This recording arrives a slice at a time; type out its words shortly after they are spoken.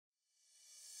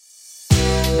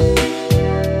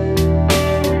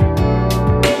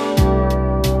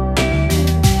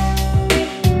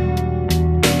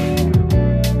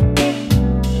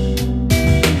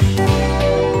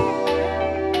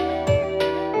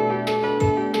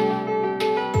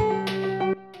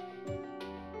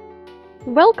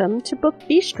Welcome to Book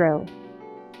Bistro,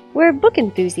 where book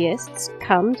enthusiasts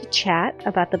come to chat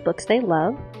about the books they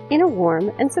love in a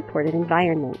warm and supportive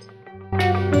environment.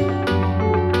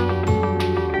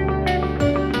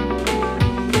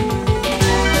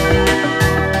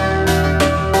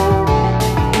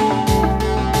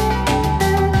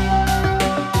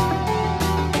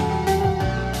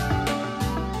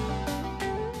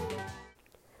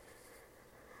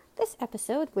 This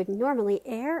episode would normally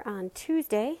air on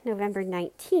Tuesday, November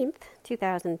 19th,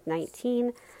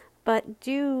 2019, but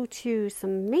due to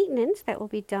some maintenance that will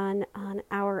be done on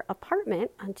our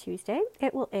apartment on Tuesday,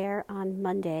 it will air on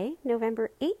Monday,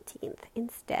 November 18th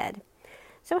instead.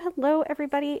 So hello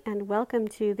everybody and welcome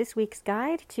to this week's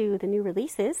guide to the new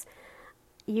releases.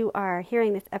 You are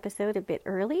hearing this episode a bit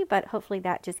early, but hopefully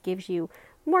that just gives you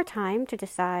more time to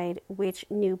decide which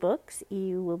new books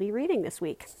you will be reading this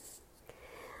week.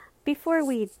 Before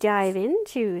we dive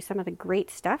into some of the great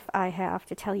stuff I have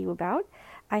to tell you about,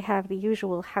 I have the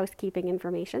usual housekeeping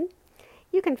information.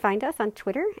 You can find us on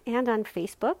Twitter and on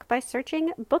Facebook by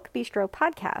searching Book Bistro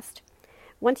Podcast.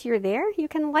 Once you're there, you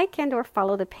can like and or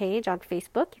follow the page on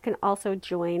Facebook. You can also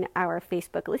join our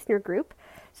Facebook listener group,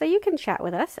 so you can chat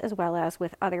with us as well as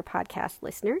with other podcast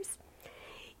listeners.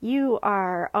 You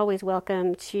are always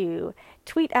welcome to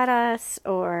tweet at us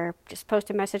or just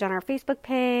post a message on our Facebook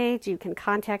page. You can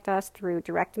contact us through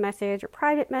direct message or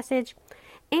private message.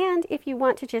 And if you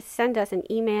want to just send us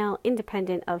an email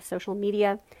independent of social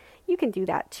media, you can do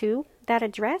that too. That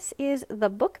address is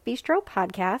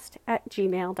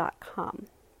thebookbistropodcast@gmail.com.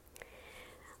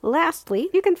 Lastly,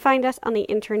 you can find us on the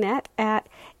internet at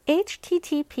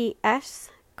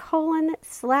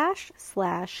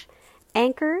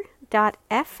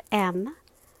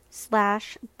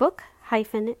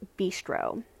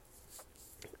https://anchor.fm/book-bistro.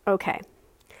 Okay,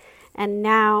 and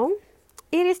now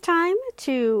it is time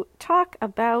to talk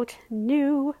about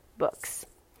new books.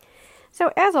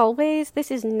 So as always,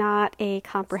 this is not a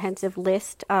comprehensive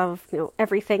list of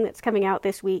everything that's coming out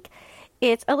this week.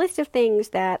 It's a list of things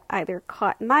that either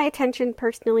caught my attention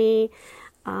personally.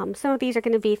 Some of these are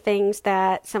going to be things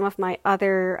that some of my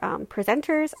other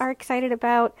presenters are excited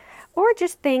about, or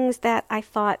just things that I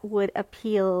thought would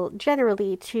appeal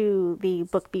generally to the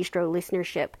Book Bistro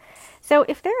listenership. So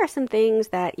if there are some things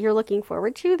that you're looking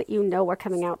forward to that you know are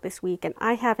coming out this week and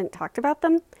I haven't talked about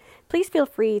them, please feel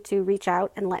free to reach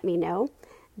out and let me know.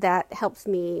 That helps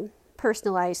me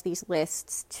personalize these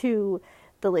lists to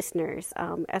the listeners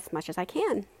as much as I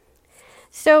can.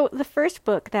 So the first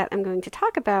book that I'm going to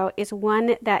talk about is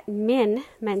one that Min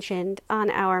mentioned on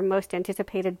our most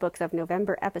anticipated books of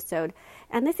November episode,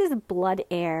 and this is Blood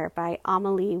Heir by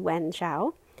Amelie Wen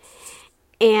Chao.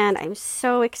 And I'm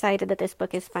so excited that this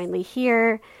book is finally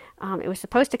here. It was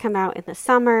supposed to come out in the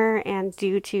summer, and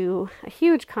due to a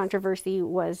huge controversy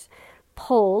was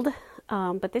pulled.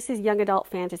 But this is young adult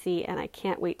fantasy, and I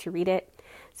can't wait to read it.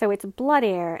 So it's Blood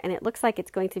Heir, and it looks like it's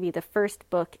going to be the first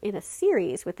book in a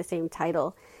series with the same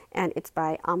title, and it's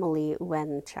by Amelie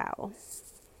Wen Chao.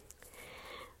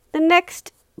 The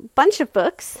next bunch of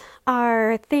books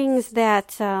are things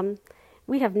that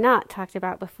we have not talked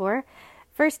about before.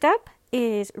 First up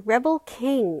is Rebel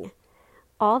King,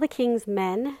 All the King's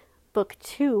Men, Book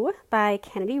 2 by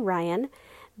Kennedy Ryan.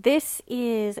 This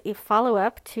is a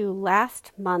follow-up to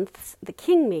last month's The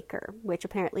Kingmaker, which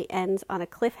apparently ends on a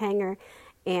cliffhanger,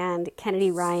 and Kennedy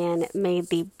Ryan made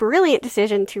the brilliant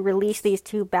decision to release these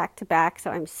two back-to-back, so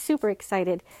I'm super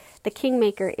excited. The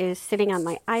Kingmaker is sitting on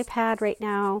my iPad right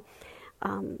now.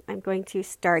 I'm going to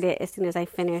start it as soon as I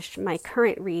finish my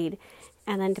current read,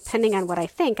 and then depending on what I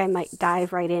think, I might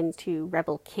dive right into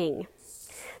Rebel King.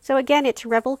 So again, it's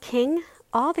Rebel King,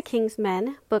 All the King's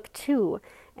Men, Book 2,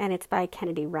 and it's by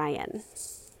Kennedy Ryan.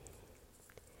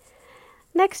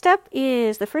 Next up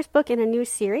is the first book in a new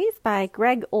series by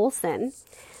Greg Olson.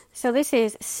 So this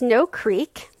is Snow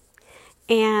Creek,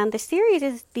 and the series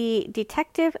is the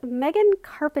Detective Megan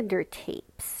Carpenter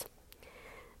tapes.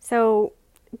 So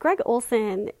Greg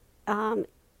Olson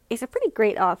is a pretty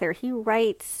great author. He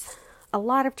writes a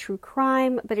lot of true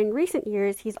crime, but in recent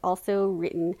years he's also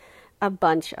written a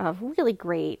bunch of really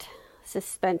great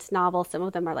suspense novels. Some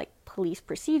of them are like police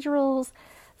procedurals.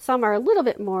 Some are a little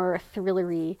bit more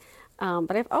thrillery.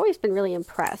 But I've always been really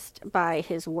impressed by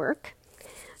his work.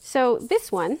 So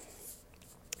this one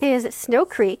is Snow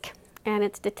Creek, and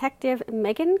it's Detective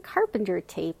Megan Carpenter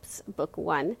Tapes, Book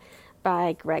 1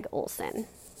 by Greg Olson.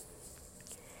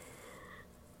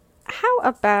 How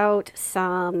about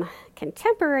some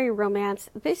contemporary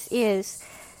romance? This is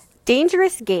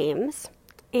Dangerous Games,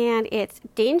 and it's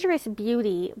Dangerous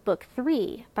Beauty, Book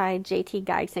 3 by J.T.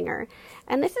 Geisinger.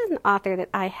 And this is an author that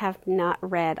I have not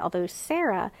read, although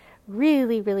Sarah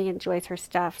really, really enjoys her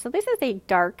stuff. So this is a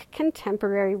dark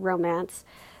contemporary romance,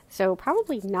 so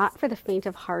probably not for the faint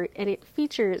of heart, and it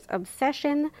features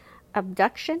obsession,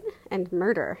 abduction, and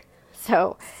murder.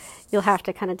 So you'll have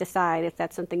to kind of decide if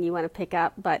that's something you want to pick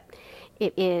up, but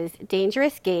it is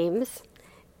Dangerous Games,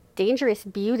 Dangerous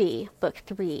Beauty, Book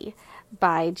 3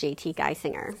 by J.T.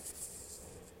 Geisinger.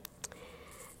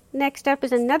 Next up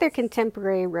is another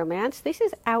contemporary romance. This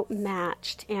is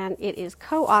Outmatched, and it is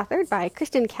co-authored by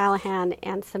Kristen Callahan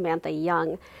and Samantha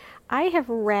Young. I have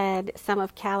read some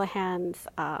of Callahan's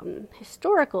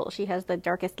historical. She has the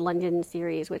Darkest London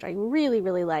series, which I really,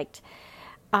 really liked.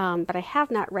 But I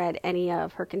have not read any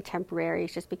of her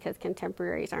contemporaries just because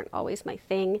contemporaries aren't always my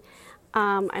thing.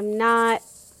 I'm not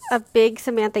a big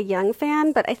Samantha Young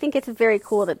fan, but I think it's very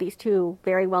cool that these two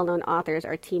very well-known authors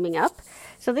are teaming up.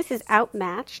 So this is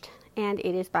Outmatched, and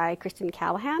it is by Kristen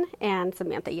Callahan and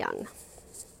Samantha Young.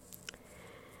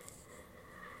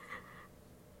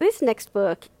 This next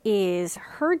book is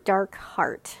Her Dark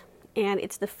Heart, and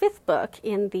it's the 5th book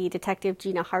in the Detective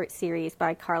Gina Hart series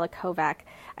by Karla Kovac.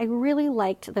 I really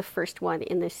liked the first one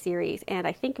in this series, and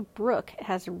I think Brooke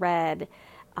has read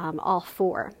all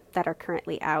 4 that are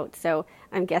currently out, so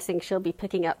I'm guessing she'll be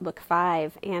picking up book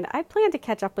 5, and I plan to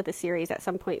catch up with the series at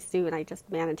some point soon. I just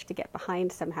managed to get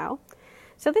behind somehow.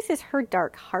 So this is Her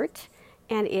Dark Heart,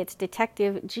 and it's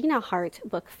Detective Gina Hart,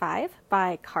 book 5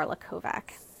 by Karla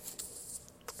Kovac.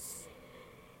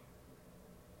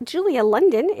 Julia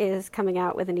London is coming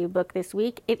out with a new book this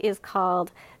week. It is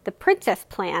called The Princess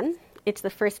Plan. It's the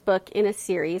first book in a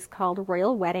series called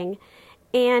Royal Wedding,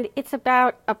 and it's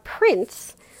about a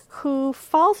prince who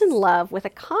falls in love with a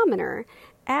commoner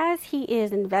as he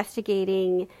is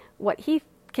investigating what he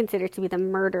considers to be the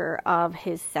murder of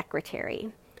his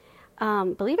secretary.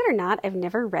 Believe it or not, I've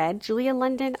never read Julia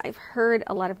London. I've heard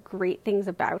a lot of great things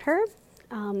about her.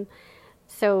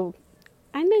 So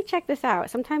I may check this out.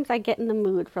 Sometimes I get in the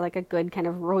mood for like a good kind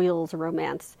of royals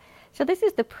romance. So this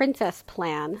is The Princess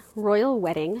Plan, Royal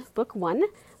Wedding, Book 1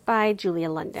 by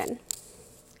Julia London.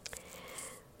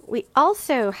 We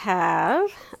also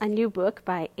have a new book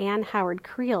by Anne Howard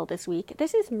Creel this week.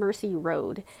 This is Mercy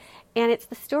Road, and it's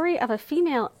the story of a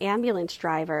female ambulance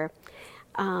driver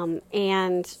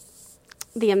and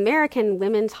the American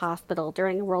Women's Hospital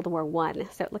during World War I.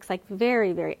 So it looks like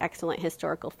very, very excellent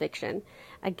historical fiction.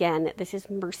 Again, this is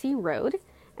Mercy Road,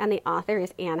 and the author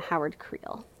is Anne Howard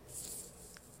Creel.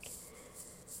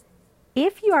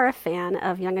 If you are a fan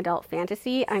of young adult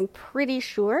fantasy, I'm pretty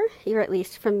sure you're at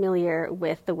least familiar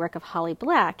with the work of Holly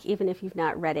Black, even if you've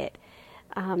not read it.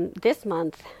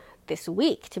 This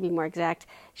week to be more exact,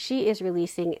 she is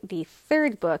releasing the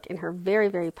 3rd book in her very,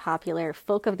 very popular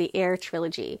Folk of the Air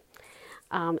trilogy.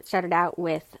 It started out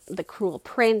with The Cruel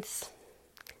Prince,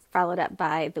 followed up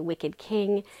by The Wicked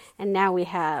King, and now we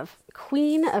have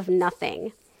Queen of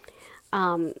Nothing.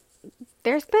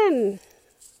 There's been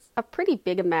a pretty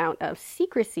big amount of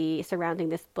secrecy surrounding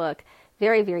this book.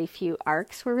 Very, very few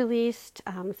arcs were released.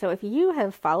 So if you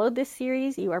have followed this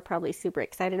series, you are probably super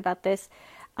excited about this.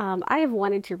 I have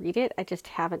wanted to read it. I just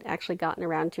haven't actually gotten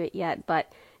around to it yet.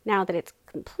 But now that it's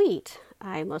complete,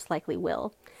 I most likely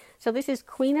will. So this is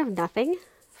Queen of Nothing,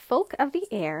 Folk of the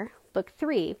Air, Book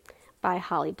 3 by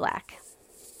Holly Black.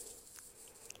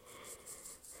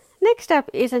 Next up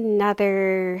is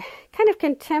another kind of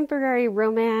contemporary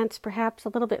romance, perhaps a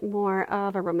little bit more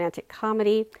of a romantic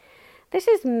comedy. This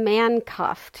is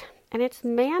Man-Cuffed, and it's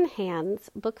Man Hands,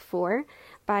 Book 4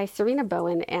 by Serena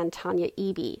Bowen and Tanya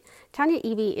Eby. Tanya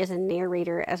Eby is a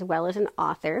narrator as well as an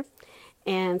author,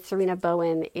 and Serena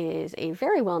Bowen is a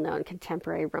very well-known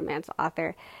contemporary romance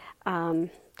author.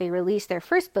 They released their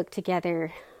first book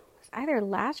together either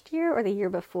last year or the year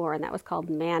before, and that was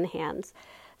called Man Hands.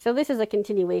 So this is a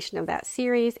continuation of that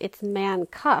series. It's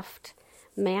Man-Cuffed,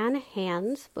 Man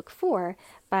Hands, Book 4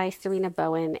 by Serena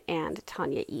Bowen and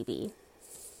Tanya Eby.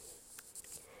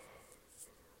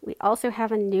 We also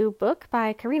have a new book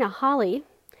by Karina Hawley.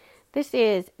 This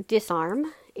is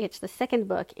Disarm. It's the 2nd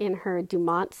book in her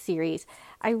Dumont series.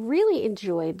 I really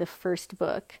enjoyed the first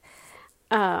book.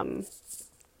 And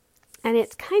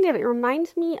it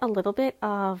reminds me a little bit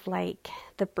of like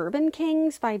The Bourbon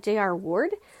Kings by J.R.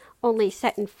 Ward, only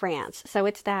set in France. So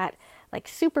it's that like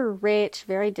super rich,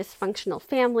 very dysfunctional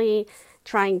family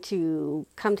trying to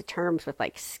come to terms with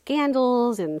like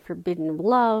scandals and forbidden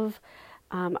love.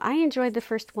 I enjoyed the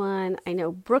first one. I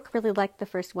know Brooke really liked the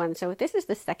first one. So this is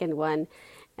the 2nd one,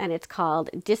 and it's called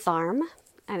Disarm,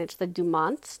 and it's the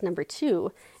Dumonts, number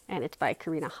 2, and it's by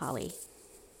Karina Hawley.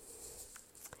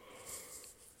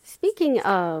 Speaking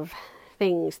of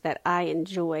things that I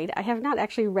enjoyed. I have not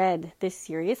actually read this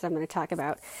series I'm going to talk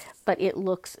about, but it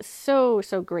looks so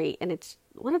great. And it's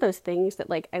one of those things that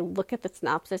like I look at the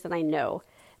synopsis and I know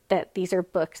that these are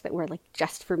books that were like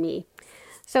just for me.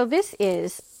 So this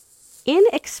is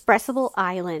Inexpressible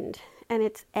Island, and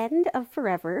it's End of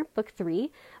Forever, Book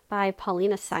 3 by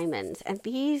Paulina Simons. And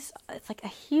it's like a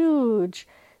huge,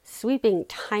 sweeping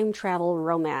time travel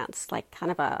romance, like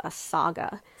kind of a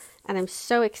saga. And I'm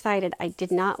so excited. I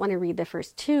did not want to read the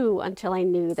first two until I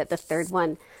knew that the third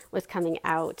one was coming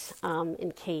out,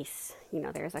 in case,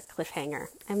 there's a cliffhanger.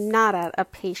 I'm not a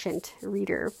patient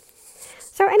reader.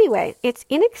 So anyway, it's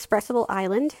Inexpressible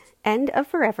Island, End of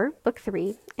Forever, Book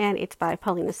 3, and it's by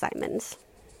Paulina Simons.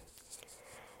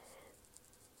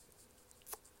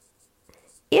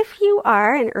 If you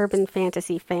are an urban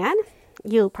fantasy fan,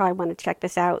 you'll probably want to check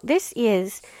this out. This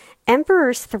is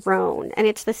Emperor's Throne, and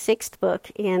it's the 6th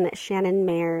book in Shannon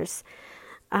Maer's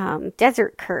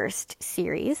Desert Cursed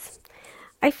series.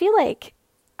 I feel like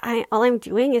all I'm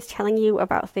doing is telling you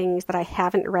about things that I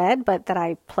haven't read, but that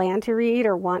I plan to read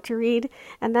or want to read,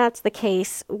 and that's the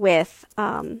case with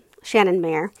Shannon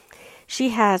Maer. She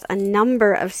has a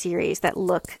number of series that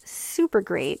look super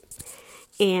great,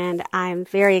 and I'm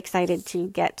very excited to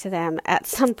get to them at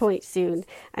some point soon.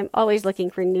 I'm always looking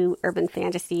for new urban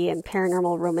fantasy and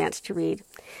paranormal romance to read.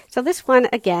 So this one,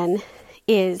 again,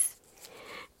 is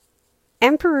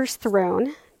Emperor's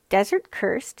Throne, Desert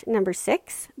Cursed, number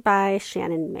 6, by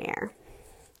Shannon Maer.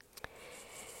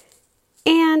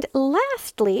 And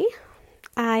lastly,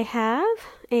 I have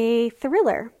a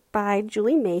thriller by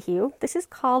Julie Mayhew. This is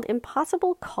called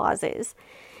Impossible Causes,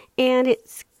 and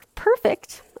it's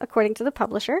perfect, according to the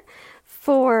publisher,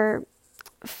 for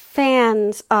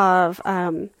fans of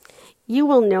You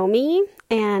Will Know Me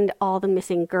and All the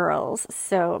Missing Girls,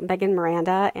 so Megan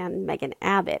Miranda and Megan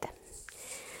Abbott.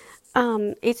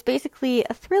 It's basically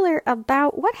a thriller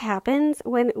about what happens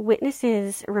when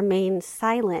witnesses remain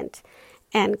silent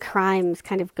and crimes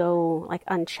kind of go like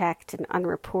unchecked and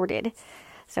unreported.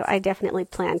 So I definitely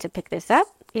plan to pick this up.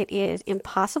 It is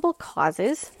Impossible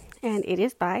Causes, and it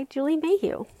is by Julie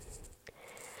Mayhew.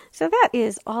 So that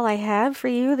is all I have for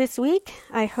you this week.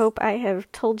 I hope I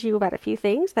have told you about a few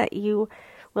things that you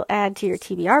will add to your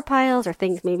TBR piles, or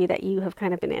things maybe that you have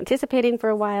kind of been anticipating for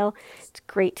a while. It's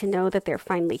great to know that they're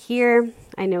finally here.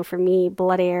 I know for me,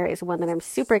 Blood Heir is one that I'm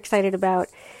super excited about.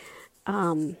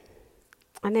 And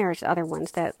there's other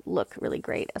ones that look really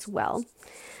great as well.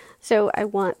 So I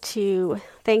want to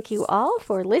thank you all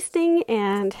for listening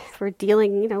and for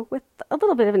dealing, with a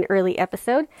little bit of an early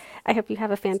episode. I hope you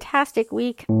have a fantastic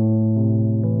week.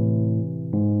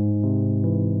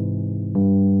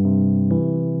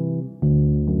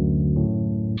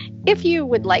 If you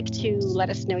would like to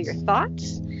let us know your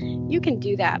thoughts, you can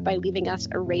do that by leaving us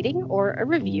a rating or a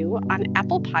review on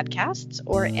Apple Podcasts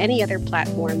or any other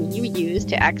platform you use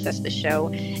to access the show.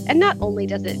 And not only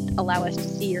does it allow us to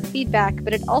see your feedback,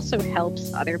 but it also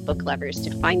helps other book lovers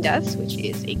to find us, which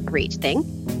is a great thing.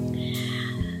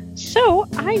 So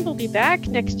I will be back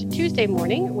next Tuesday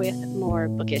morning with more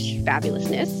bookish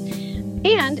fabulousness.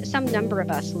 And some number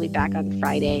of us will be back on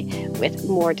Friday with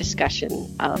more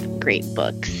discussion of great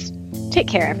books. Take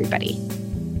care, everybody.